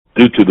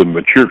Due to the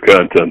mature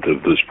content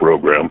of this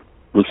program,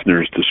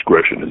 listeners'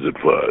 discretion is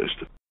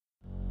advised.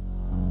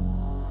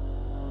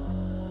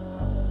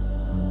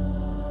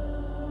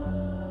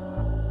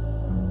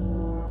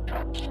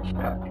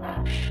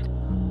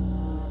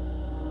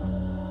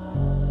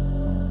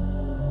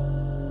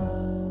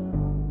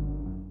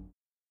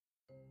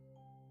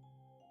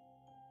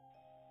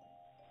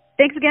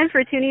 Thanks again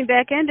for tuning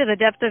back into The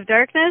Depth of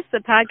Darkness, the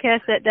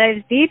podcast that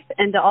dives deep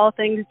into all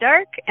things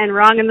dark and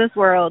wrong in this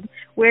world.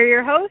 We're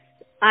your hosts.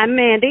 I'm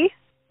Mandy.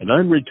 And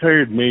I'm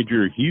retired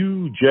Major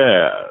Hugh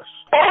Jass.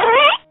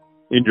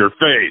 In your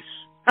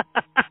face.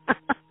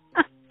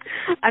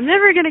 I'm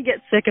never going to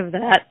get sick of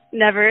that.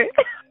 Never.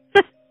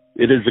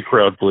 It is a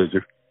crowd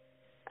pleaser.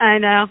 I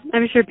know.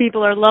 I'm sure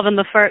people are loving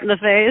the fart in the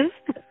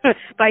face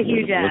by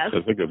Hugh Jass.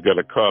 I think I've got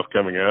a cough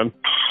coming on.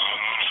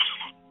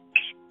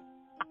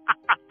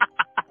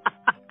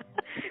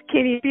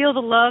 Can you feel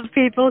the love,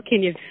 people?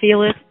 Can you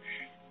feel it?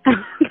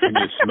 Can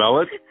you smell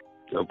it?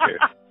 Okay.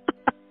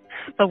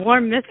 The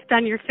warm mist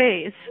on your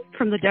face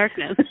from the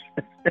darkness.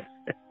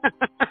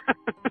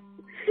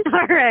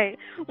 All right.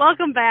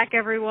 Welcome back,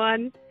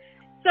 everyone.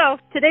 So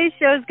today's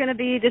show is going to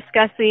be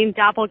discussing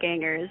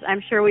doppelgangers.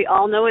 I'm sure we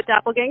all know what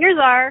doppelgangers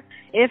are.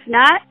 If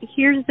not,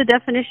 here's the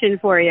definition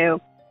for you.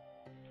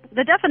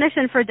 The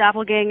definition for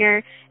doppelganger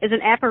is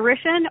an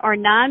apparition or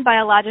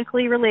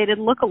non-biologically related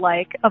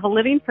look-alike of a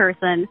living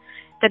person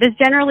that is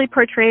generally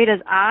portrayed as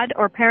odd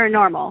or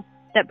paranormal,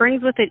 that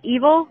brings with it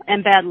evil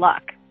and bad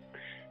luck.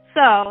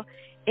 So,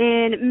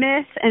 in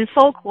myth and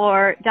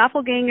folklore,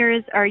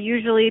 doppelgangers are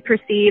usually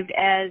perceived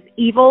as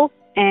evil,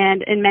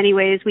 and in many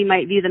ways we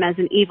might view them as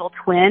an evil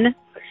twin.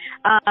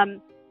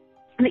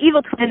 The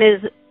evil twin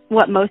is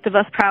what most of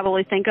us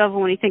probably think of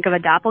when we think of a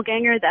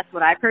doppelganger. That's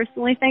what I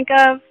personally think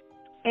of.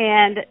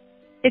 And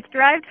it's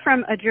derived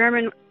from a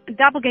German.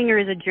 Doppelganger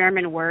is a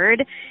German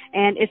word,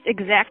 and its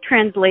exact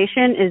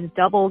translation is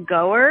double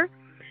goer.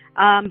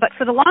 But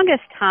for the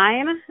longest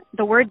time,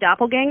 the word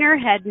doppelganger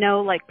had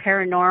no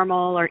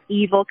paranormal or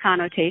evil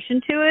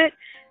connotation to it.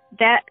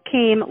 That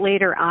came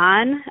later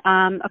on.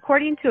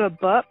 According to a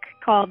book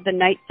called The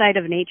Night Side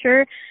of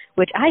Nature,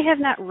 which I have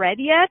not read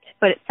yet,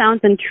 but it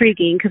sounds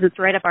intriguing because it's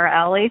right up our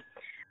alley.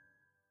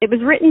 It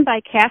was written by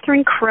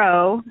Catherine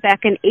Crowe back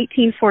in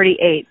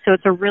 1848, so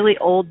it's a really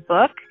old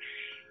book.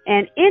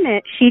 And in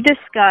it, she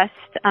discussed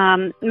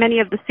many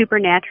of the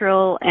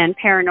supernatural and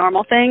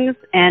paranormal things,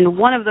 and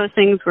one of those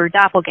things were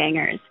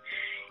doppelgangers.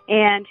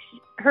 And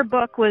her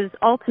book was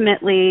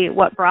ultimately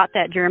what brought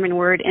that German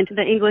word into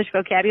the English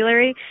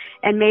vocabulary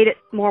and made it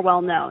more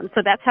well-known.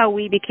 So that's how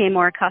we became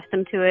more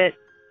accustomed to it,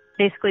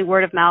 basically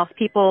word of mouth.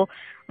 People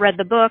read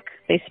the book,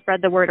 they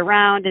spread the word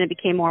around, and it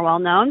became more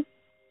well-known,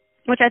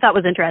 which I thought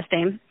was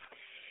interesting.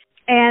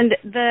 And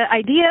the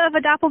idea of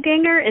a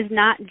doppelganger is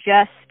not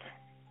just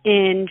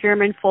in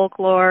German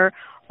folklore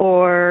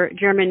or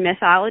German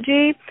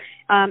mythology.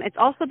 It's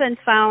also been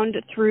found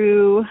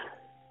through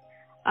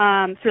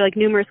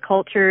numerous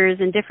cultures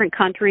in different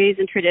countries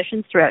and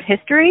traditions throughout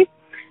history.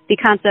 The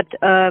concept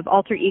of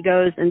alter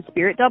egos and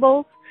spirit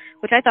doubles,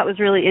 which I thought was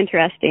really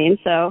interesting.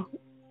 So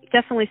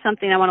definitely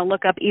something I want to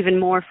look up even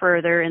more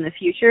further in the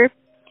future.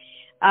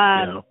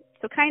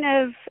 So kind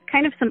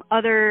of some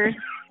other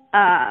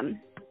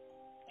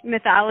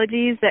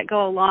mythologies that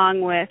go along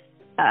with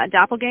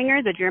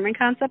doppelganger, the German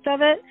concept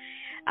of it.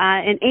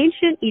 In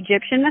ancient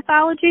Egyptian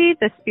mythology,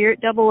 the spirit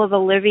double of a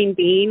living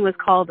being was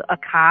called a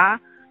Ka,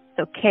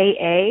 so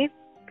K-A.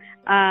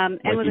 And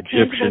was a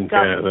Egyptian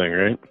kind of thing,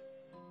 right?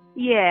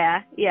 Yeah,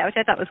 which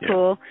I thought was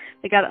cool.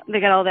 They got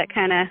all that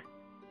kind of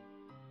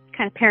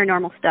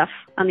paranormal stuff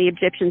on the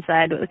Egyptian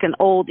side, like an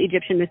old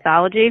Egyptian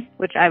mythology,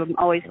 which I'm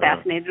always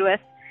fascinated with.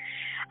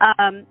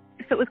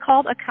 So it was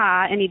called a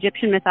Ka in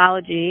Egyptian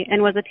mythology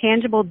and was a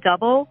tangible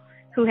double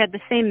who had the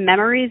same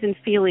memories and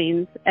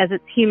feelings as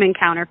its human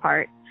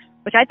counterpart,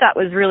 which I thought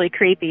was really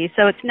creepy.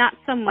 So it's not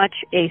so much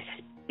a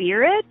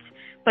spirit,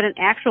 but an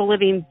actual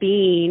living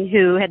being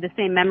who had the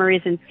same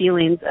memories and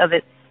feelings of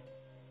its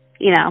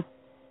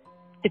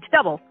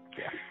double.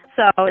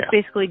 Yeah. So it's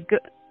basically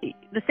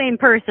the same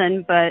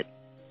person, but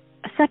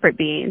a separate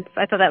being.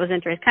 So I thought that was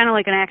interesting. Kind of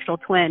like an actual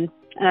twin,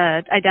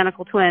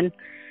 identical twin,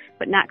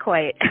 but not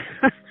quite.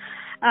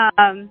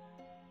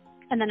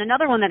 And then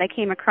another one that I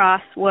came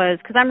across was,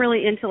 because I'm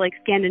really into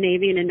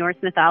Scandinavian and Norse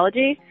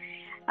mythology.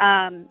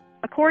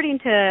 According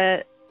to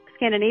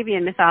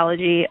Scandinavian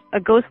mythology, a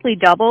ghostly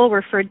double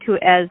referred to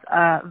as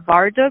a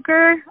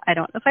Vardugr. I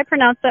don't know if I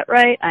pronounced that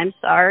right. I'm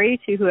sorry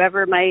to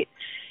whoever might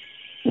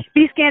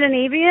be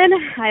Scandinavian.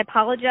 I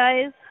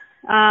apologize.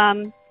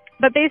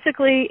 But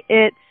basically,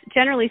 it's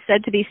generally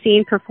said to be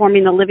seen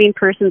performing the living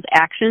person's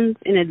actions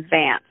in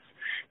advance.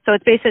 So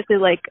it's basically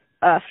like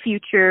a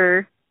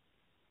future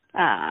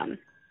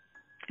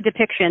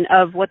depiction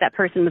of what that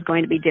person was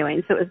going to be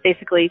doing. So it was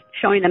basically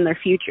showing them their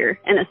future,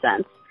 in a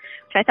sense,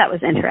 which I thought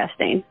was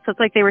interesting. So it's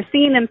like they were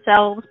seeing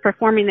themselves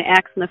performing the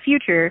acts in the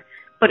future,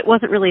 but it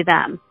wasn't really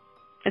them,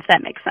 if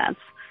that makes sense.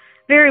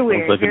 Very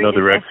weird. Sounds like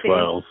another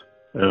X-Files.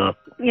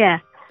 Yeah.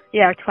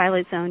 Yeah, or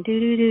Twilight Zone.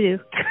 Do-do-do-do.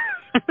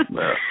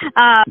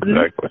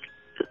 Exactly.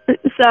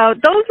 So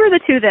those were the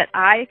two that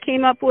I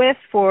came up with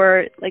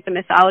for like the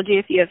mythology.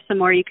 If you have some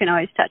more, you can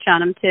always touch on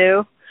them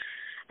too.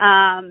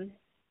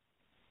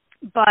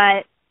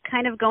 But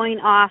kind of going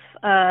off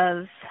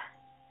of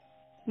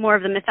more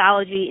of the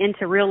mythology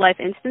into real life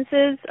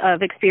instances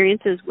of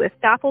experiences with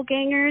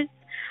doppelgangers,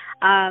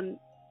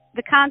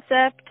 the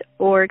concept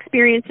or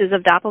experiences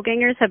of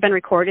doppelgangers have been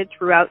recorded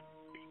throughout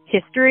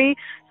history.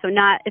 So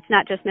it's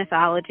not just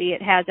mythology.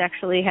 It has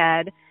actually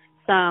had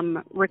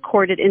some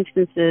recorded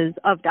instances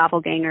of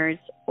doppelgangers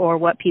or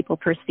what people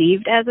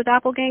perceived as a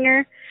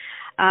doppelganger.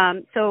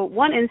 So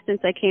one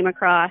instance I came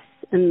across,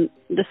 and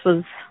this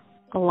was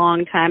a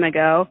long time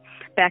ago,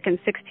 back in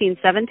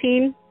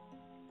 1617,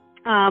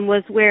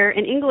 was where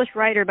an English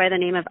writer by the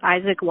name of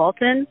Isaac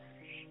Walton,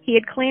 he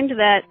had claimed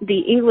that the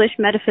English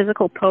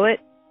metaphysical poet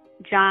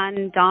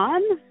John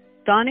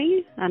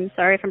Donne, I'm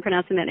sorry if I'm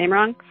pronouncing that name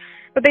wrong,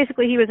 but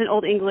basically he was an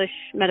old English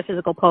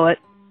metaphysical poet,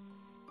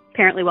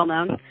 apparently well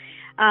known.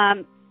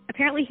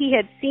 Apparently he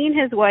had seen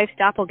his wife's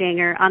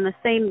doppelganger on the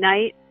same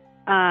night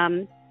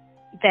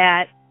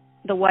that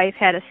the wife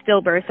had a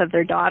stillbirth of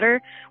their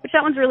daughter, which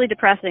that one's really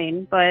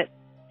depressing, but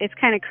it's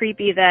kind of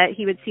creepy that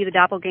he would see the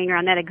doppelganger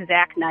on that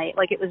exact night,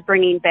 like it was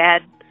bringing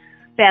bad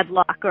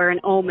luck or an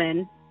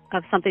omen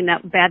of something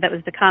bad that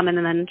was to come, and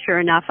then sure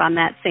enough, on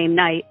that same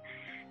night,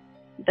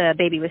 the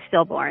baby was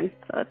stillborn.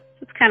 So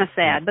it's kind of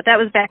sad. But that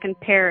was back in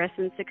Paris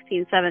in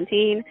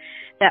 1617.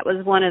 That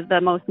was one of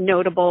the most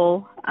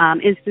notable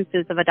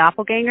instances of a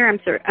doppelganger.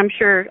 I'm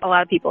sure a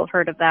lot of people have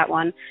heard of that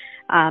one,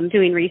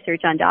 doing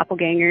research on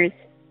doppelgangers.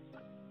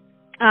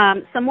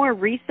 Some more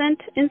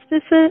recent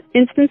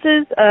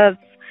instances of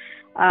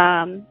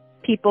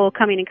people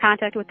coming in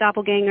contact with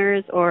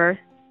doppelgangers or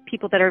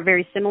people that are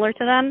very similar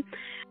to them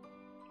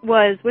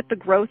was with the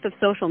growth of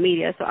social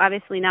media. So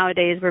obviously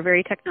nowadays we're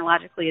very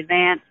technologically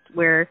advanced.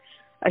 We're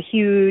a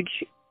huge,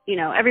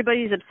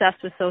 everybody's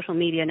obsessed with social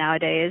media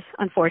nowadays,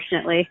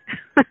 unfortunately.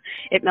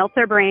 It melts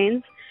our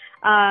brains.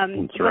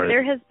 That's right. But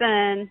there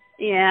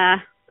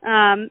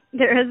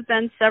has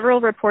been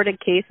several reported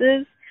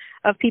cases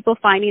of people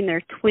finding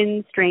their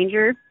twin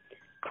stranger,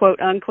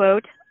 quote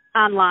unquote,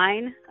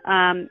 online.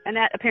 And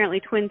that apparently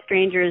twin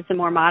stranger is a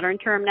more modern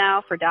term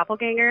now for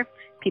doppelganger.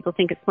 People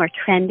think it's more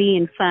trendy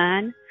and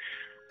fun.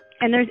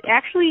 And there's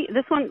actually,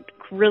 this one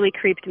really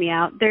creeped me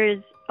out.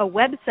 There's a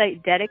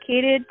website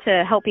dedicated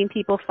to helping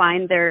people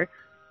find their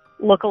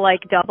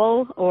look-alike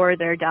double or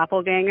their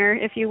doppelganger,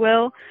 if you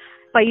will,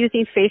 by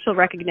using facial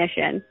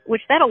recognition,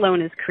 which that alone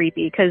is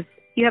creepy because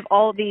you have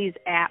all these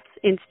apps,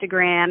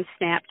 Instagram,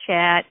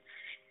 Snapchat,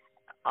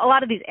 a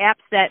lot of these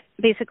apps that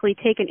basically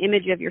take an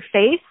image of your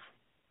face,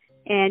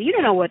 and you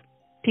don't know what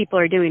people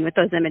are doing with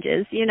those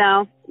images,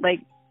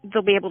 like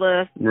they'll be able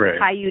to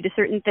tie you to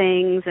certain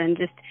things and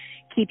just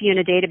keep you in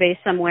a database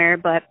somewhere.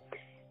 But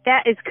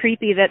that is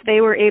creepy that they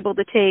were able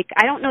to take,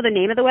 I don't know the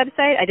name of the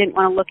website. I didn't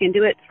want to look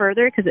into it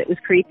further because it was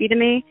creepy to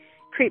me,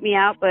 creeped me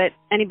out. But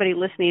anybody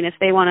listening, if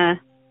they want to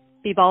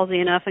be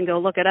ballsy enough and go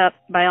look it up,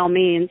 by all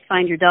means,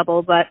 find your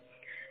double. But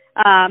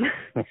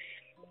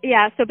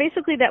yeah, so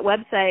basically that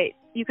website,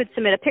 you could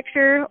submit a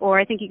picture, or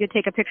I think you could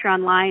take a picture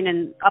online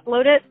and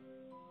upload it,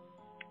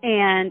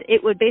 and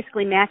it would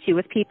basically match you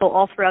with people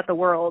all throughout the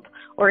world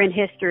or in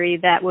history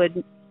that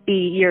would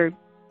be your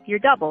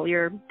double,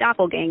 your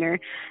doppelganger.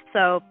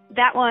 So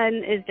that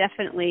one is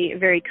definitely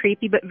very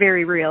creepy, but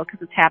very real because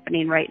it's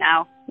happening right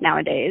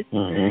nowadays.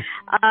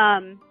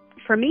 Mm-hmm.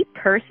 For me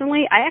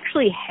personally, I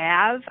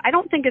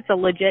don't think it's a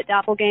legit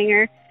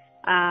doppelganger.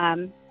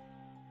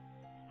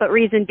 But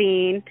reason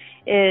being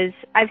is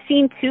I've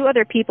seen two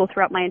other people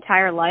throughout my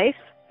entire life,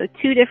 so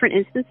two different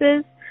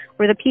instances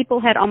where the people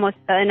had almost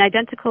an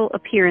identical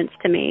appearance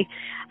to me.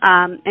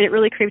 And it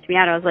really creeped me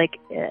out. I was like,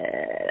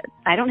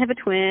 I don't have a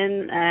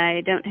twin.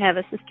 I don't have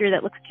a sister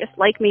that looks just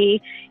like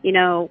me.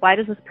 Why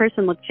does this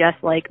person look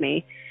just like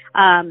me?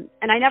 And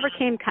I never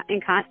came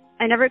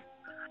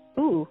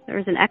ooh, there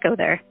was an echo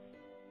there.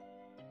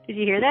 Did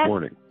you hear that? Good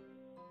morning.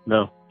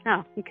 No.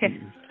 Oh, okay.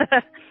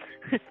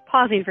 Just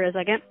pausing for a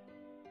second.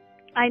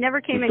 I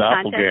never came in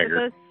contact with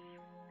those.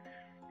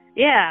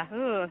 Yeah.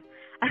 Ooh.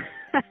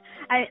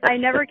 I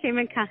never came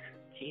in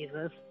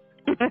Jesus.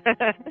 But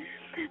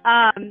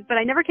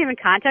I never came in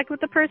contact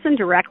with the person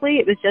directly.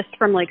 It was just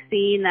from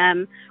seeing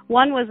them.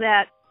 One was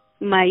at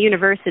my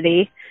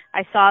university.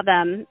 I saw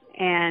them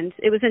and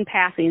it was in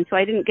passing, so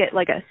I didn't get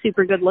a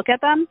super good look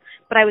at them,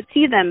 but I would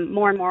see them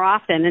more and more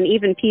often. And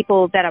even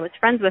people that I was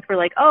friends with were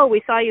like, "Oh,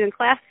 we saw you in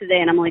class today."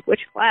 And I'm like,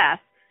 "Which class?"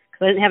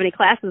 Because I didn't have any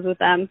classes with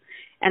them.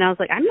 And I was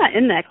like, "I'm not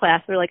in that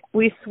class." They're like,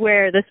 "We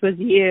swear this was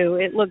you.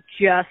 It looked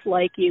just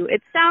like you.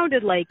 It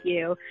sounded like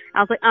you." I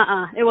was like,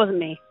 it wasn't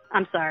me.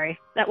 I'm sorry.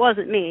 That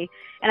wasn't me.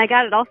 And I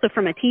got it also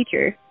from a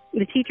teacher.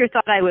 The teacher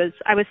thought I was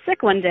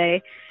sick one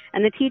day,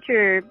 and the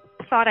teacher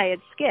thought I had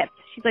skipped.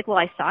 She's like, "Well,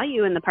 I saw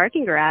you in the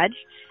parking garage."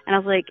 And I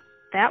was like,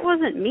 "That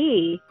wasn't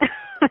me."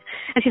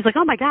 And she's like,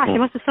 "Oh my gosh, I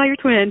must have saw your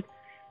twin."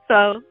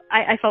 So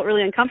I felt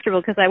really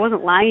uncomfortable because I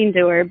wasn't lying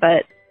to her,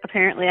 but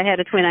apparently I had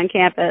a twin on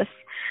campus.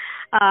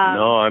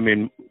 No, I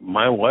mean,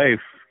 my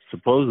wife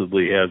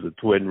supposedly has a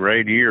twin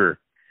right here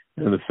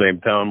in the same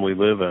town we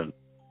live in.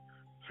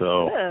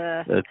 So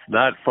it's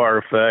not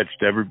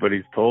far-fetched.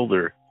 Everybody's told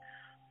her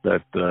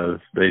that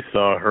they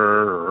saw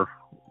her, or,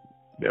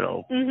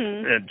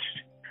 and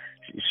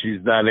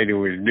she's not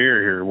anywhere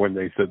near here when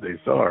they said they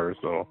saw her.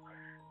 So,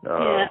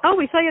 yeah. Oh,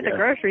 we saw you at the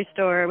grocery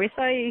store. We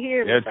saw you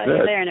here. We saw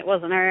you there, and it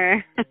wasn't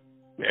her.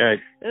 Yeah,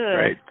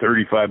 right,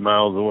 35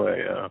 miles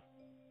away.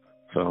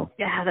 So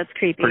yeah, that's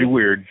creepy. Pretty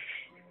weird.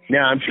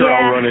 Yeah, I'm sure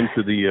I'll run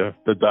into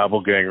the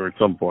doppelganger at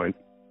some point.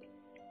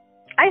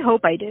 I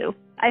hope I do.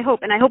 I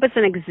hope it's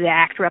an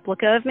exact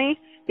replica of me,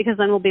 because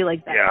then we'll be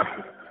like that. Yeah.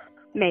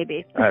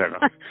 Maybe. I don't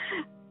know.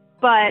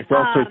 But there's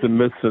all sorts of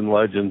myths and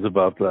legends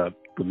about the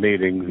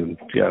meetings, and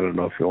I don't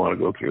know if you want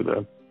to go through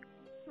that.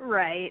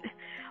 Right.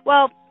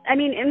 Well, I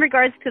mean, in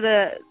regards to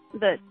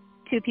the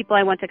two people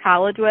I went to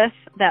college with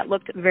that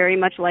looked very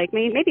much like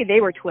me, maybe they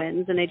were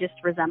twins and they just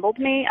resembled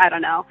me. I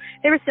don't know.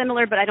 They were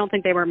similar, but I don't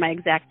think they were my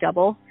exact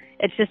double.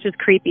 It just was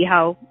creepy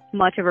how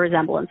much of a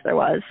resemblance there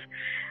was.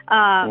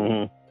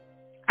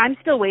 I'm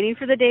still waiting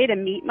for the day to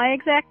meet my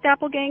exact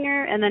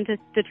doppelganger and then to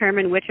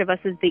determine which of us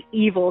is the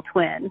evil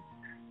twin.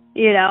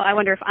 I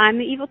wonder if I'm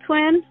the evil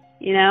twin,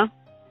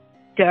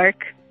 dark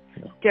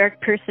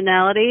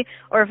personality,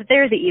 or if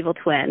they're the evil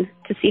twin,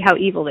 to see how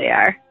evil they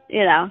are,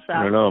 So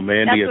I don't know,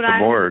 Mandy at the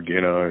morgue,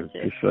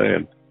 just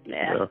saying.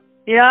 Yeah.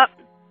 Yep.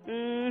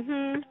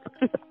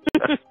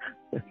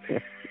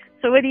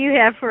 So what do you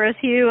have for us,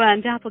 Hugh,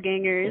 on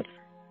doppelgangers?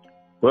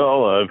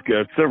 Well, I've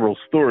got several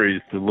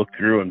stories to look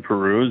through and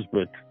peruse,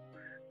 but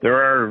there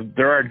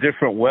are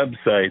different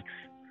websites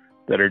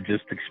that are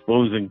just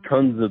exposing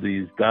tons of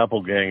these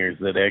doppelgangers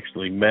that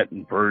actually met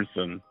in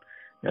person,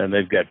 and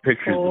they've got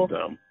pictures of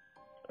them.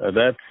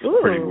 That's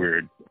pretty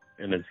weird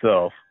in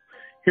itself.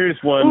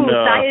 Here's one.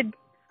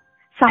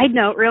 Side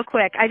note, real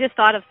quick. I just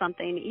thought of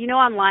something.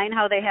 Online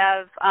how they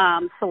have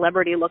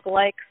celebrity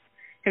lookalikes?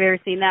 Have you ever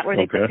seen that, where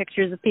they put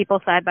pictures of people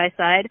side by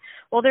side?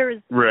 Well, there was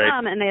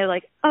some, and they're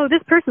like, oh,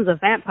 this person's a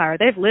vampire.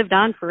 They've lived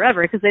on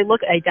forever because they look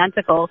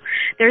identical.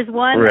 There's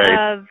one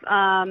of,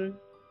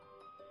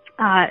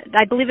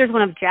 I believe there's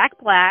one of Jack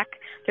Black.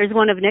 There's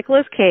one of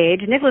Nicolas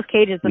Cage. Nicolas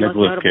Cage is the most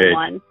notable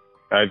one.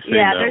 I've seen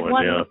that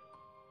one,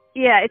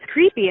 Yeah, it's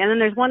creepy. And then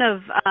there's one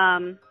of,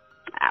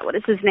 what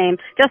is his name?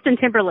 Justin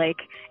Timberlake.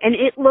 And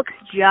it looks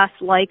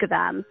just like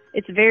them.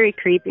 It's very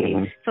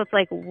creepy. So it's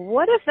like,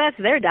 what if that's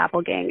their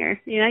doppelganger?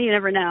 You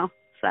never know.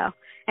 So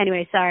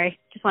anyway, sorry.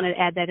 Just wanted to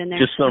add that in there.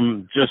 Just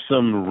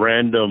some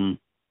random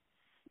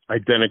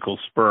identical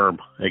sperm,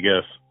 I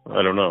guess.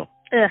 I don't know.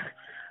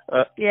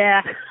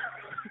 Yeah.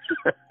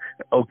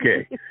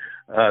 Okay.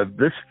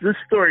 This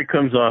story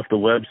comes off the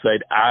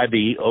website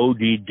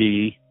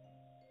ODDEE.com.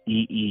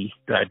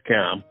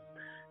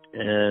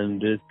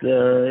 And it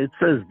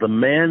says the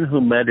man who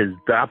met his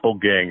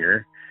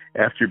doppelganger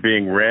after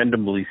being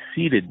randomly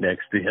seated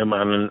next to him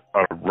on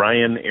a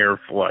Ryanair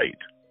flight.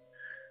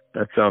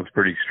 That sounds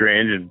pretty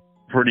strange and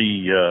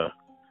pretty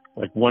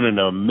like one in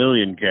a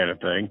million kind of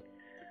thing.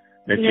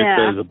 It just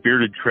says a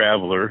bearded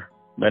traveler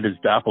met his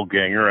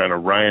doppelganger on a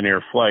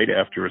Ryanair flight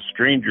after a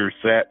stranger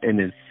sat in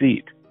his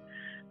seat.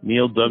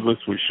 Neil Douglas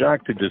was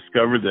shocked to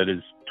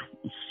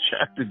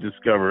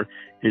discover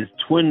his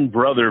twin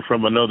brother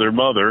from another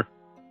mother,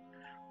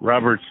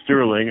 Robert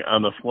Sterling,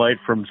 on the flight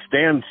from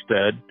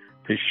Stansted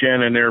to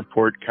Shannon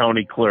Airport,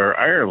 County Clare,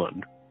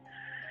 Ireland.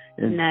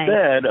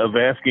 Instead of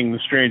asking the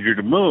stranger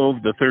to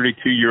move, the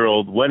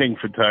 32-year-old wedding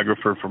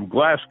photographer from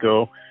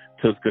Glasgow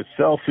took a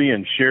selfie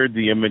and shared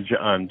the image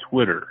on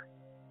Twitter.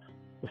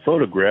 The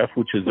photograph,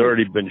 which has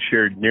already been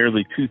shared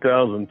nearly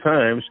 2,000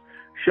 times,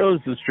 shows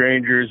the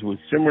strangers with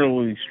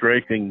similarly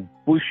striking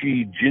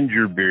bushy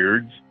ginger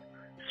beards,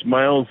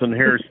 smiles, and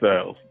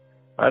hairstyles.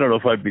 I don't know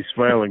if I'd be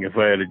smiling if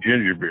I had a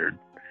ginger beard.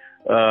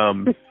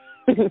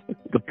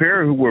 The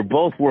pair, who were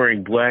both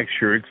wearing black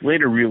shirts,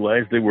 later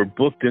realized they were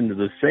booked into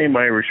the same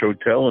Irish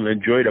hotel and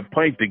enjoyed a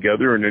pint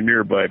together in a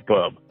nearby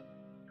pub.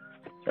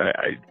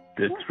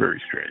 That's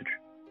very strange.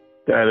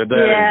 That is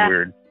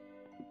weird.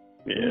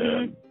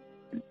 Yeah.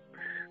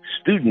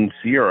 Student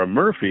Sierra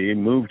Murphy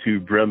moved to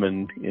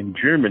Bremen in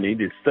Germany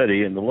to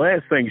study, and the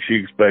last thing she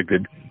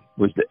expected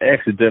was to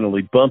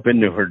accidentally bump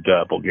into her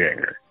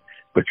doppelganger.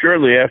 But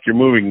shortly after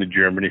moving to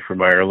Germany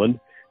from Ireland,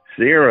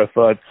 Sierra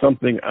thought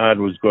something odd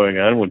was going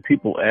on when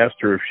people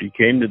asked her if she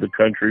came to the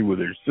country with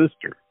her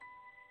sister.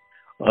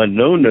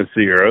 Unknown to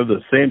Sierra,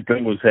 the same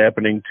thing was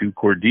happening to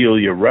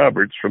Cordelia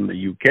Roberts from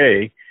the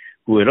UK,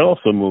 who had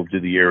also moved to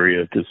the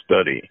area to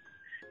study.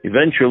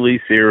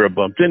 Eventually, Sierra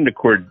bumped into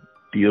Cordelia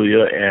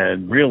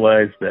and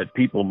realized that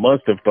people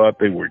must have thought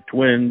they were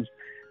twins,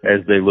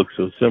 as they look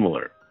so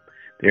similar.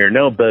 They are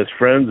now best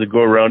friends and go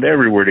around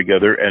everywhere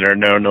together and are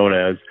now known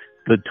as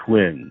the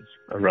twins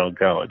around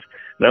college.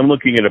 And I'm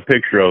looking at a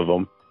picture of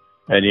them,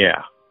 and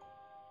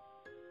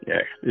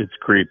it's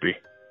creepy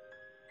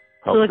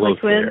how close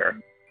like they are.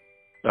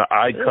 The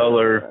eye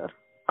color,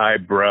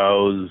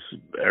 eyebrows,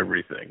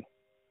 everything.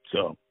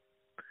 So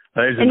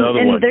there's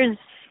another one.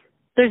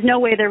 There's no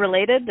way they're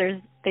related.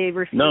 They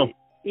refuse. No.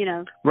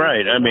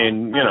 Right. I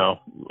mean,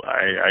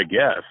 I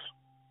guess.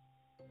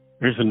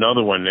 There's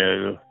another one.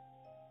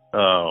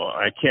 oh,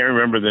 I can't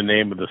remember the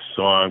name of the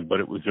song, but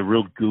it was a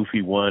real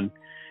goofy one.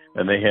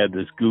 And they had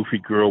this goofy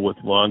girl with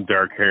long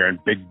dark hair and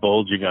big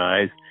bulging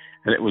eyes.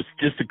 And it was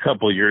just a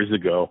couple of years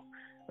ago.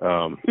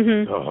 Oh,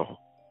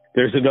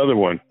 there's another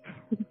one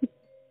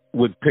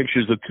with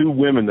pictures of two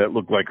women that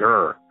look like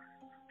her.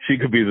 She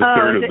could be the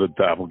third of the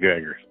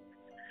doppelgangers.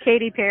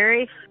 Katy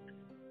Perry?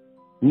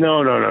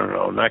 No,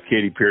 not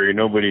Katy Perry.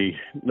 Nobody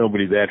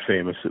that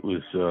famous. It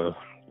was,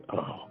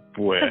 oh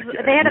boy.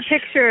 They had a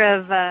picture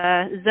of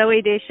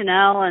Zooey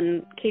Deschanel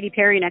and Katy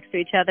Perry next to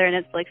each other, and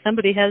it's like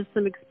somebody has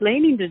some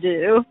explaining to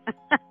do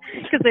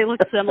because they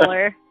look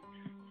similar.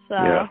 So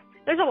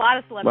there's a lot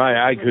of celebrities.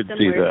 I could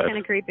see that. It's kind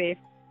of creepy.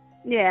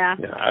 Yeah.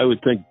 I would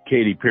think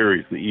Katy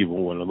Perry's the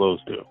evil one of those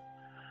two.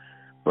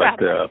 But,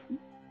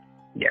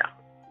 yeah.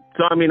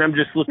 So, I mean, I'm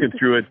just looking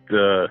through it,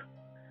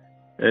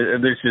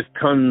 and there's just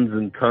tons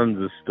and tons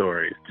of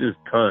stories, just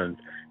tons.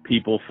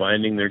 People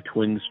finding their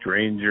twin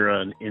stranger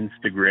on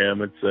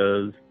Instagram, it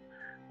says.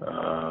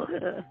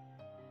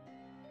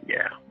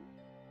 Yeah.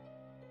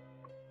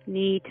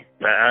 Neat.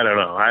 I don't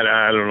know.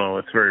 I don't know.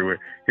 It's very weird.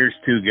 Here's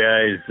two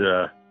guys.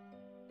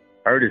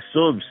 Art is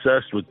so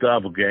obsessed with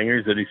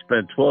doppelgangers that he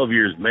spent 12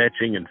 years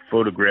matching and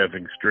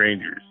photographing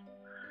strangers.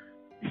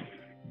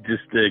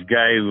 Just a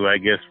guy who, I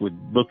guess, would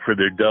look for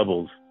their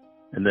doubles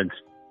and then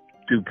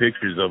do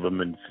pictures of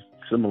them in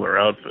similar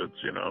outfits,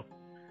 you know.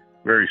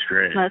 Very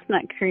strange. That's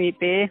not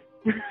creepy.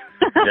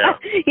 Yeah.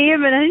 he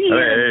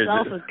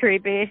himself was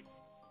creepy.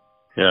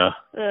 Yeah.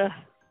 Ugh.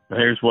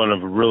 Here's one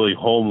of a really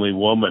homely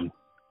woman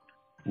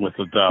with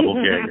a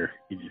doppelganger.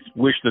 You just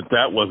wish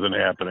that wasn't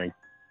happening.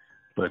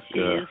 But,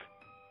 yeah.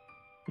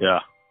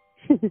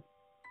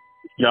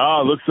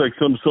 Yeah, looks like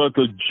some sort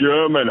of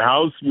German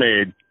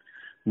housemaid.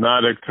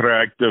 Not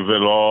attractive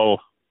at all.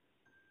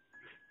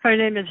 Her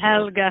name is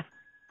Helga.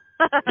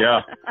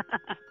 Yeah.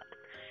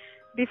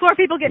 Before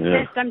people get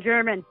pissed, I'm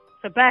German,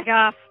 so back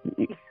off.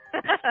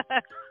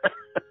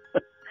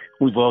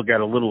 We've all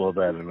got a little of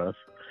that in us.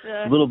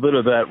 A little bit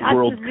of that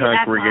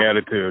world-conquering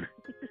attitude.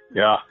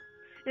 Yeah.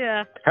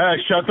 Yeah. Hey,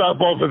 shut up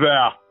over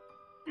there.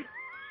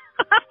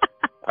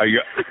 Are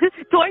your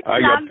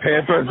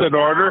papers in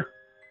order?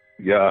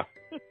 Yeah.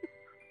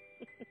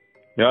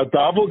 Yeah,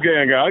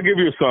 doppelganger, I'll give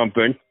you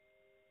something.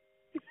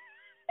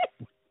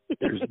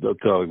 There's no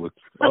telling what's...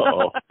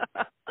 Uh-oh.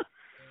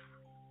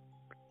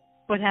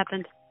 What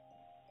happened?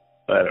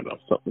 I don't know.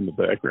 Something in the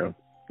background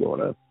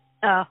going on.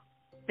 Oh.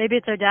 Maybe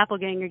it's our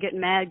doppelganger getting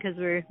mad because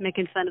we're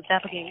making fun of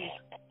doppelgangers.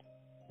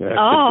 Yeah,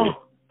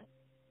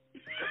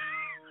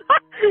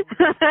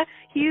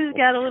 Hugh's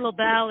got a little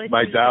bowel.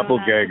 My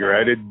doppelganger.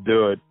 I didn't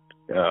do it.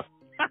 Yeah.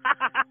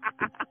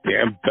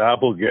 Damn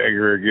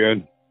doppelganger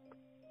again.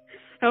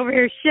 Over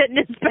here shitting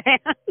his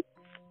pants.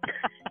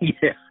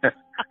 Yeah.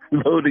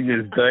 Loading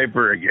his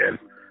diaper again.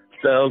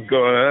 What the hell's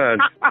going on?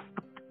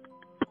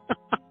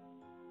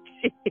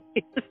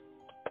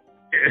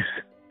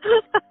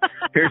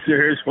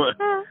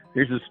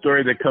 Here's a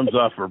story that comes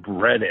off of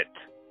Reddit.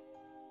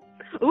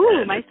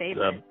 Ooh, my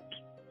favorite.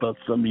 About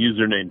some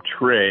user named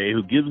Trey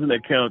who gives an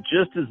account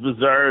just as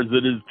bizarre as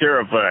it is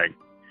terrifying.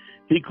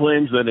 He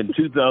claims that in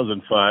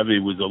 2005 he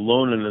was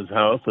alone in his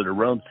house at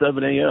around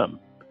 7 a.m.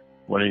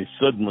 when he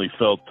suddenly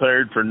felt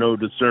tired for no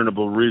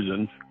discernible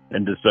reason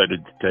and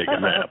decided to take a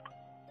nap.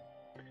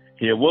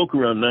 He awoke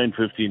around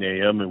 9:15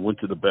 a.m. and went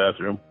to the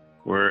bathroom,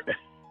 where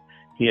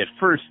he at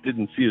first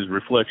didn't see his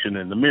reflection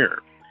in the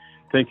mirror.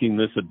 Thinking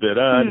this a bit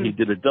odd, he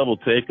did a double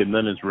take, and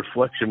then his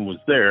reflection was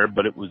there,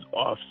 but it was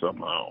off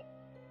somehow.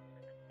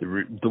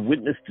 The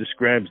witness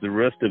describes the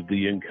rest of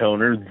the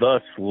encounter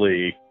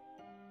thusly.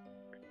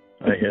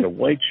 I had a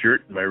white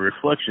shirt, and my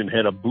reflection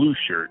had a blue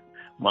shirt.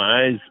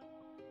 My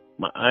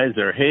eyes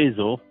are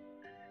hazel,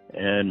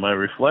 and my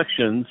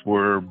reflections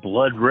were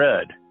blood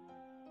red.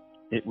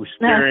 It was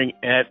staring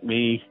at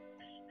me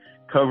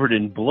covered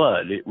in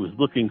blood. It was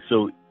looking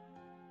so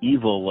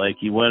evil, like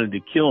he wanted to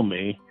kill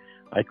me.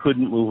 I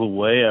couldn't move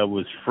away. I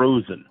was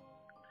frozen.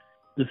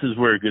 This is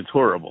where it gets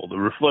horrible. The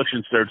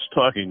reflection starts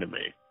talking to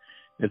me.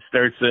 It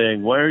starts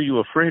saying, "Why are you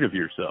afraid of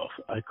yourself?"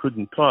 I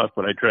couldn't talk,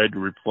 but I tried to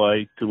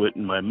reply to it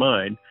in my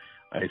mind.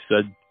 I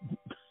said,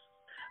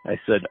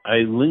 "I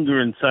linger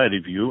inside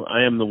of you.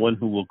 I am the one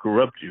who will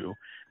corrupt you.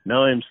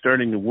 Now I am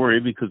starting to worry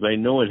because I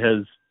know it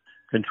has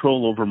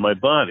control over my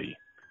body."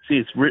 See,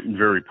 it's written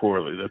very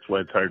poorly. That's why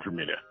it's hard for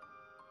me to.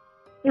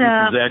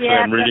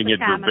 I'm reading it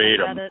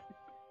verbatim.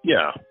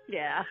 Yeah.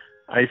 Yeah.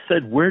 I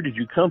said, "Where did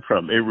you come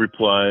from?" It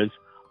replies,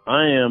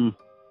 "I am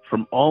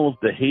from all of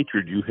the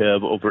hatred you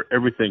have over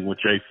everything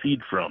which I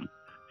feed from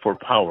for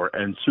power,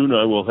 and soon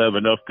I will have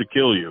enough to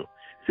kill you."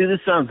 See, this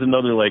sounds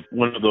another like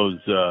one of those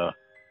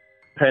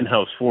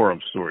Penthouse Forum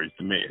stories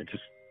to me.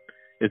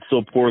 It's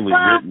so poorly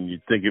written,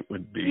 you'd think it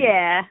would be.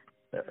 Yeah.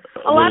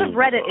 A lot of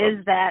Reddit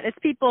is that. It's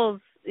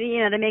people's,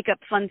 they make up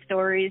fun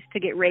stories to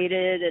get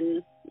rated,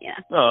 and yeah.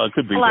 Oh, it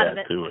could be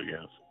that too, I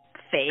guess.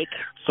 Fake.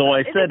 So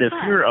I said, if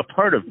you're a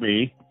part of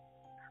me,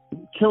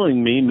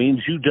 killing me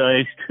means you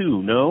die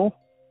too, no?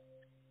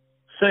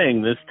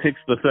 Saying this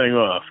ticks the thing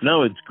off.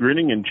 Now it's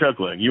grinning and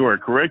chuckling. You are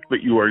correct,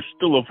 but you are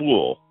still a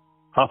fool.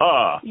 Ha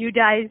ha. You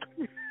guys,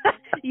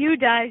 you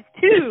guys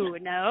too,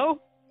 no?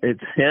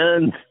 Its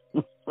hand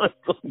was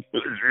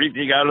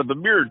reaching out of the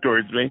mirror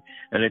towards me,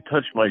 and it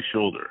touched my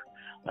shoulder.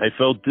 I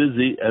felt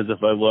dizzy as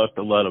if I lost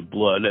a lot of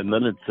blood, and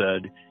then it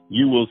said,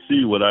 "You will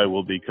see what I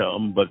will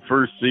become, but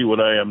first see what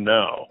I am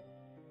now."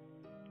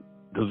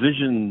 The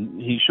vision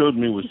he showed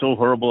me was so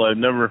horrible, I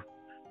never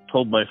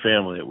told my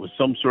family. It was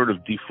some sort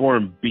of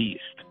deformed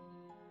beast.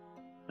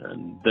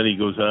 And then he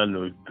goes on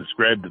to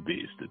describe the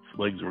beast. Its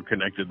legs were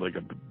connected like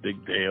a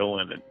big tail,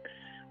 and it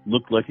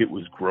looked like it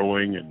was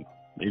growing, and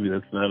maybe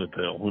that's not a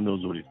tail. Who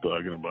knows what he's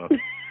talking about?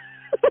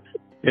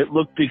 It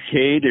looked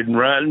decayed and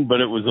rotten,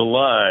 but it was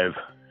alive.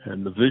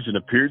 And the vision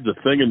appeared. The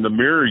thing in the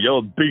mirror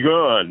yelled,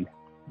 "Begone!"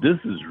 This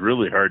is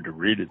really hard to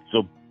read. It's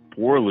so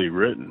poorly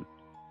written.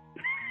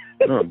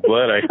 Oh, I'm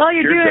glad I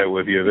shared that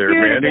with you there,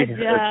 Mandy.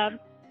 Good job.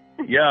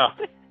 Yeah.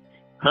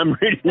 I'm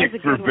reading That's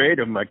it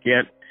verbatim. I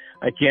can't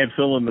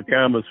fill in the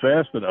commas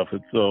fast enough.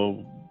 It's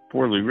so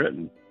poorly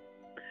written.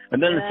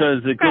 And then it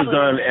goes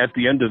on at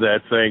the end of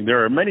that saying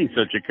there are many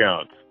such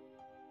accounts.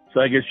 So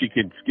I guess you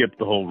could skip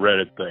the whole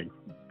Reddit thing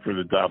for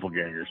the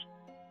doppelgangers.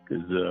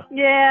 Because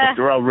if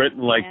they're all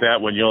written like that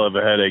one, you'll have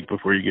a headache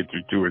before you get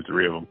through 2 or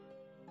 3 of them.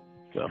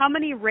 So. How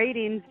many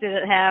ratings did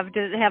it have?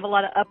 Did it have a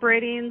lot of up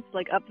ratings,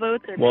 like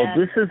upvotes? Or well,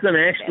 this isn't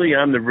actually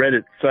on the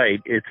Reddit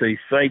site. It's a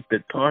site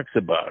that talks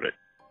about it.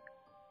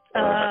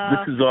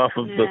 This is off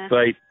of the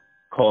site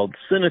called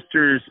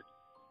Sinister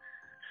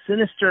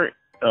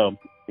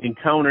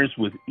Encounters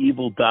with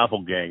Evil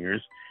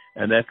Doppelgangers,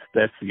 and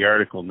that's the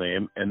article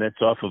name, and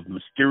that's off of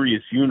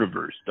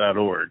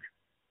MysteriousUniverse.org.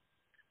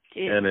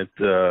 Jeez. And it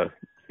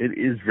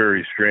is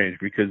very strange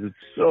because it's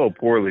so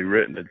poorly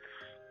written. It's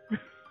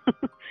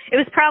it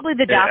was probably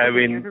the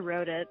doppelganger who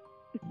wrote it.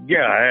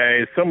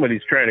 Yeah,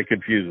 somebody's trying to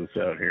confuse us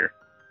out here.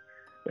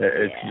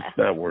 It's just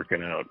not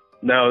working out.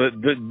 Now,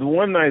 the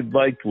one I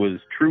liked was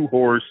True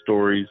Horror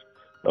Stories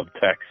of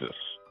Texas.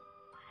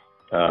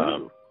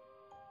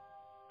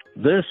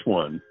 This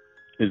one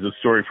is a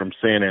story from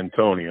San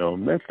Antonio,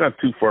 and that's not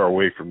too far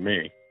away from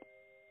me.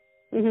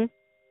 Mm-hmm.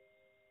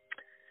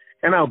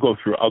 And I'll go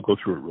through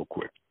it real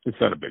quick. It's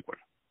not a big one,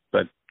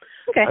 but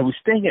I was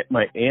staying at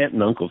my aunt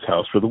and uncle's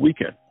house for the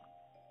weekend.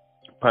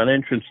 Upon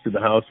entrance to the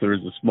house, there is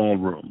a small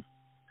room.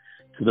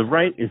 To the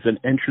right is an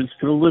entrance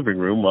to the living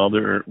room, while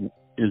there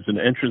is an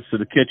entrance to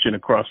the kitchen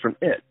across from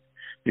it.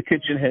 The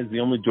kitchen has the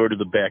only door to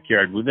the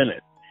backyard within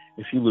it.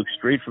 If you look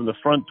straight from the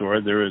front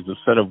door, there is a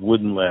set of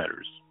wooden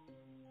ladders.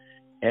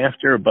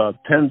 After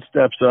about 10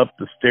 steps up,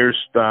 the stairs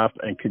stop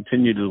and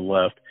continue to the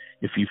left.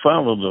 If you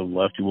follow to the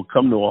left, you will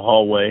come to a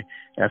hallway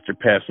after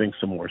passing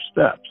some more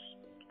steps.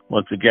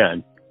 Once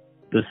again,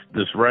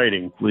 this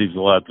writing leaves a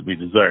lot to be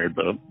desired,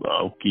 but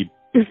I'll keep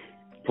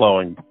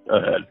plowing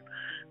ahead.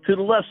 To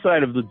the left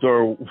side of the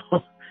door,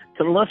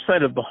 to the left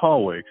side of the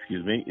hallway,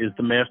 is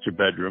the master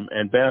bedroom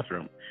and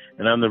bathroom.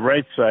 And on the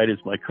right side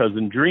is my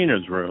cousin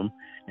Drina's room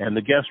and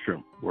the guest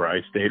room, where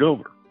I stayed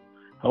over.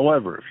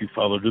 However, if you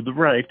follow to the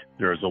right,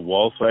 there is a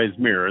wall-sized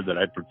mirror that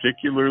I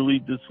particularly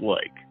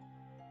dislike.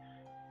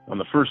 On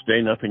the first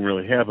day, nothing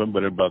really happened,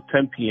 but at about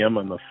 10 p.m.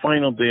 on the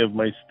final day of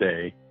my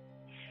stay,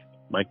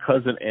 my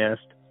cousin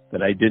asked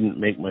that I didn't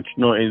make much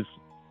noise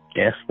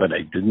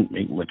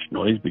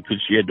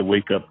because she had to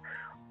wake up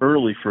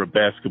early for a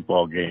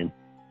basketball game.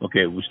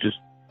 Okay, it was just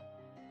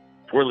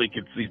poorly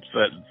conceived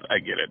sentence. I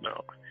get it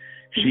now.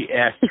 She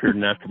asked her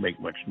not to make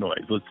much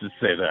noise. Let's just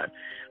say that.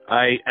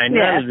 I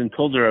nodded and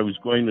told her I was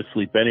going to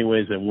sleep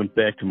anyways and went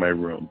back to my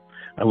room.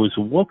 I was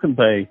awoken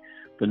by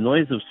the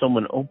noise of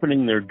someone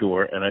opening their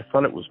door, and I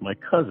thought it was my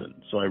cousin.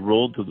 So I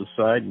rolled to the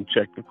side and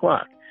checked the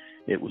clock.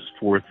 It was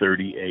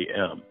 4:30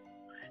 a.m.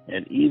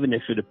 And even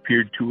if it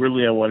appeared too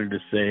early, I wanted to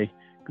say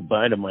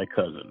goodbye to my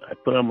cousin. I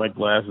put on my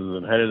glasses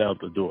and headed out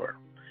the door.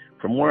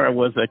 From where I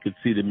was, I could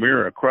see the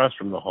mirror across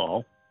from the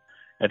hall.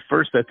 At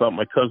first, I thought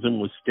my cousin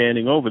was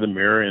standing over the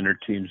mirror in her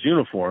team's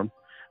uniform.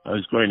 I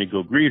was going to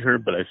go greet her,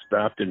 but I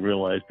stopped and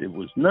realized it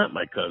was not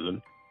my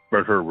cousin,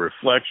 but her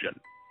reflection.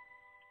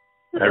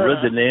 I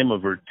read the name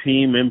of her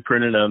team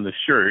imprinted on the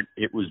shirt.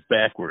 It was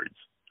backwards,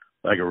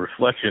 like a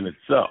reflection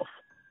itself.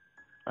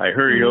 I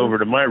hurried over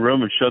to my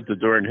room and shut the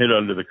door and hid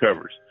under the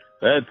covers.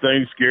 That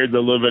thing scared the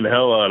living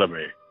hell out of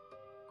me.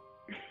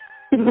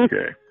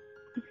 Okay.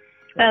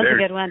 That was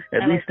a good one.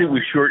 At least it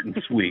was short and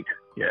sweet.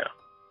 Yeah.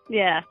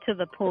 Yeah, to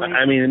the point.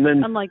 I mean, and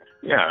then, unlike,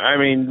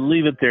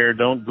 leave it there.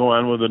 Don't go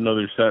on with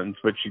another sentence,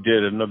 but she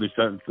did another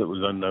sentence that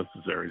was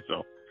unnecessary,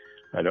 so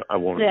I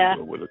won't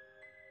go with it.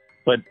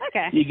 But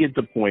you get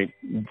the point.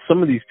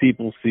 Some of these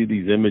people see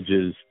these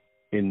images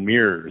in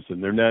mirrors,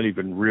 and they're not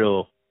even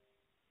real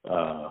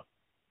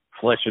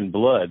flesh and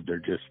blood. They're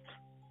just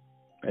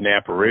an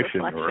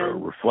apparition or a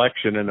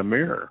reflection in a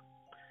mirror.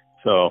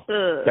 So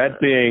that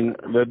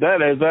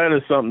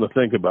is something to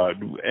think about.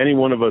 Any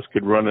one of us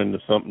could run into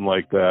something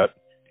like that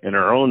in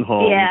our own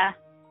home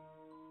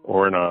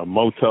or in a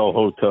motel,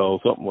 hotel,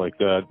 something like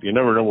that. You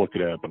never know what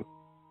could happen.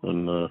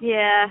 And,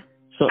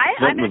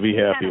 something to be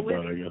happy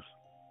about, I guess.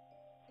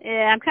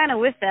 Yeah, I'm kind of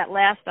with that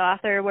last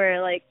author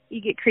where, like,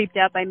 you get creeped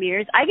out by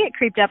mirrors. I get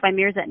creeped out by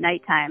mirrors at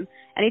nighttime.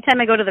 Anytime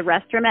I go to the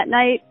restroom at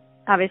night,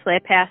 obviously I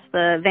pass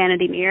the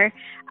vanity mirror.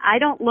 I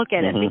don't look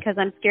at it because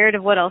I'm scared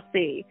of what I'll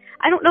see.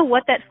 I don't know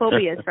what that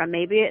phobia is from.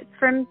 Maybe it's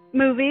from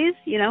movies,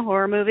 you know,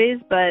 horror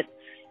movies, but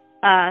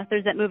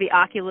there's that movie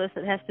Oculus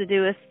that has to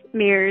do with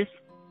mirrors.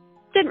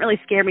 Didn't really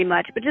scare me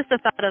much, but just the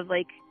thought of,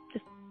 like,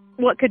 just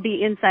what could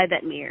be inside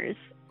the mirrors.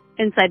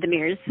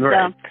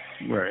 Right.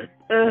 So, right.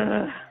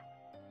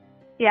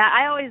 Yeah,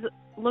 I always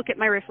look at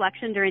my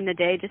reflection during the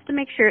day just to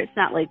make sure it's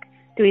not, like,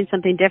 doing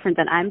something different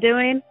than I'm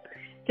doing.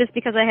 Just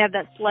because I have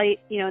that slight,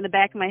 you know, in the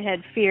back of my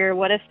head fear,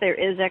 what if there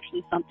is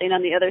actually something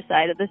on the other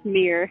side of this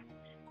mirror?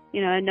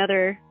 You know, a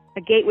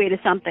gateway to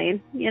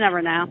something. You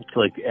never know. It's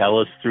like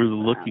Alice through the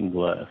looking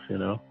glass, you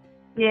know?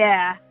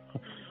 Yeah.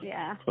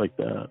 Yeah. It's like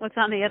that. What's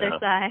on the other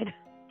side?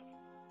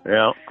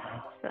 Yeah.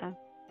 So,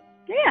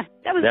 yeah,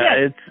 that was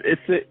good.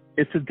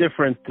 It's a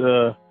different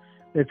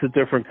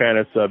kind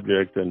of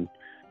subject, and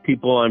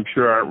people I'm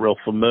sure aren't real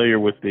familiar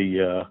with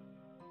the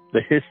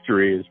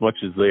history as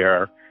much as they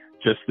are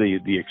just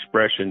the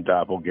expression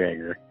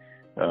doppelganger,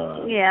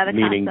 the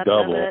meaning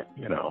double, of it.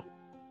 you know.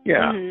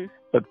 Yeah,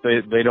 but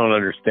they don't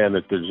understand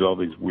that there's all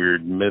these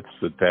weird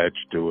myths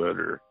attached to it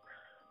or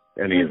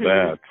any of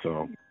that.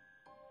 So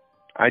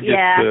I just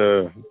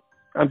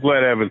I'm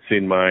glad I haven't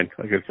seen mine.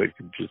 I guess I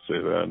could just say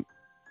that.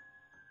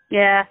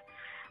 Yeah.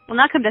 Well,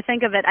 not come to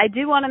think of it, I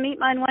do want to meet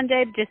mine one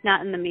day, but just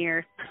not in the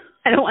mirror.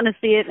 I don't want to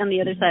see it on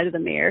the other side of the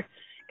mirrr.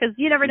 Because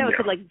you never know, it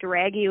could, like,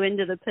 drag you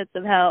into the pits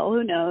of hell.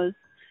 Who knows?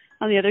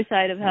 On the other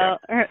side of hell,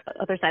 or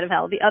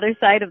the other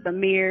side of the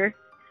mirror.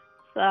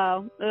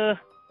 So, no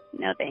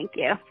thank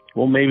you.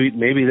 Well,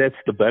 maybe that's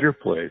the better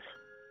place.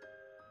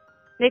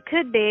 It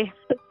could be.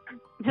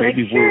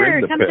 Maybe like, we're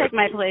in the come pit. take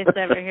my place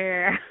over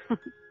here.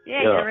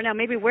 You never know.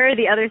 Maybe we're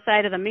the other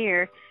side of the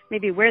mirror.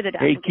 Maybe we're the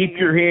doppelganger. Hey, keep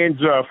your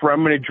hands off, or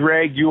I'm going to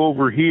drag you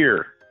over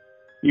here.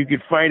 You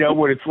can find out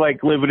what it's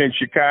like living in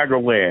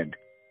Chicagoland.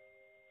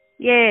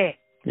 Yeah.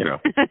 You know,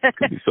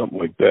 could be something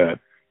like that.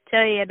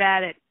 Tell you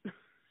about it.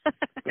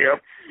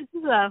 Yep.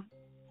 So, all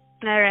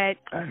right.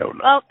 I don't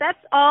know. Well, that's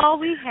all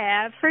we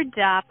have for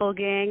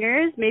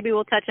doppelgangers. Maybe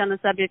we'll touch on the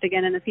subject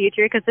again in the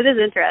future because it is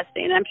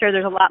interesting. I'm sure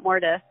there's a lot more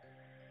to,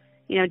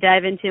 you know,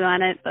 dive into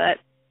on it, but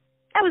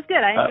that was good.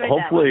 I enjoyed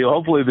that.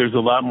 Hopefully there's a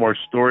lot more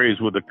stories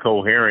with a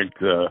coherent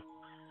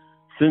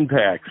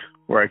syntax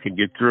where I can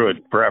get through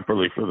it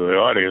properly for the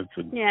audience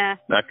and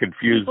not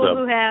confuse people them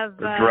who have,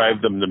 or drive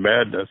them to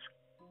madness.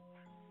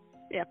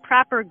 Yeah,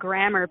 proper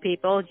grammar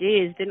people.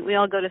 Geez, didn't we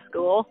all go to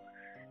school?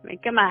 I mean,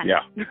 come on.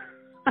 Yeah.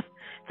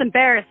 It's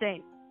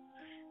embarrassing.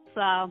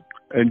 So.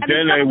 And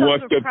then I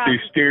walked up the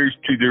stairs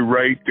to the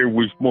right. There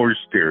was more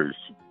stairs.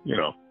 You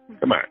know,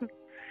 come on.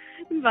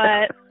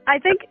 But I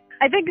think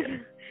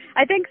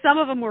some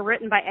of them were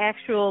written by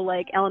actual,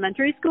 like,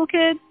 elementary school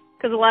kids,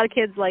 because a lot of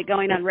kids like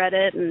going on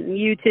Reddit and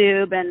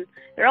YouTube, and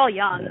they're all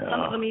young. Yeah.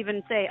 Some of them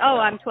even say, "Oh,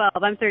 I'm 12,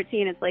 I'm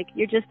 13." It's like,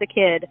 you're just a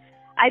kid.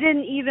 I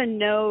didn't even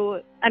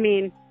know. I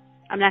mean,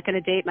 I'm not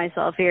going to date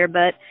myself here,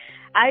 but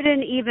I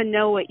didn't even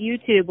know what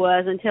YouTube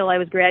was until I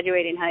was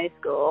graduating high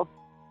school.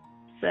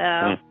 So,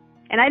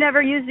 and I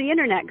never used the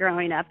internet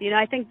growing up. You know,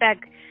 I think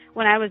back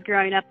when I was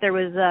growing up, there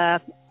was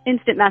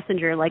instant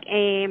messenger like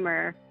AIM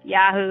or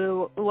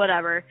Yahoo,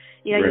 whatever.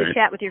 You know, you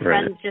chat with your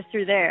friends just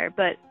through there.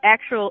 But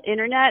actual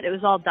internet, it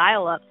was all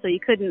dial-up, so you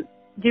couldn't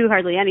do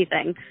hardly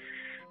anything.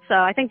 So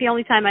I think the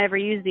only time I ever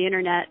used the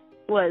internet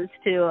was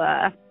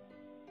to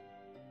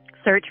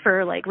search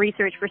for, like,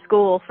 research for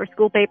school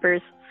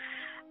papers.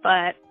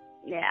 But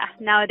yeah,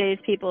 nowadays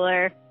people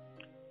are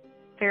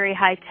very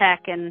high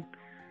tech and,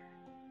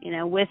 you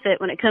know, with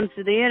it when it comes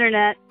to the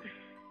internet.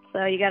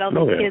 So you got all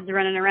these kids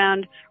running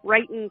around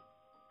writing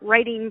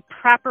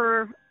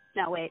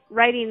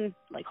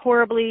like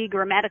horribly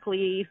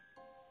grammatically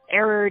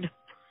errored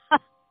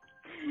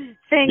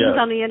things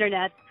on the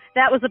internet.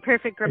 That was a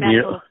perfect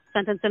grammatical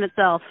sentence in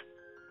itself.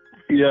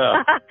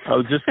 Yeah, I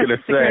was just going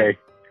to say,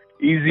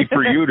 easy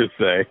for you to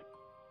say.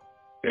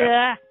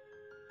 Yeah.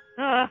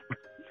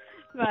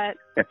 But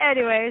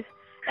anyways,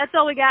 that's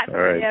all we got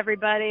for you,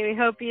 everybody. We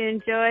hope you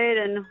enjoyed,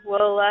 and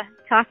we'll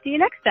talk to you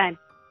next time.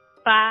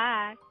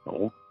 Bye.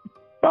 Oh,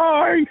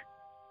 bye.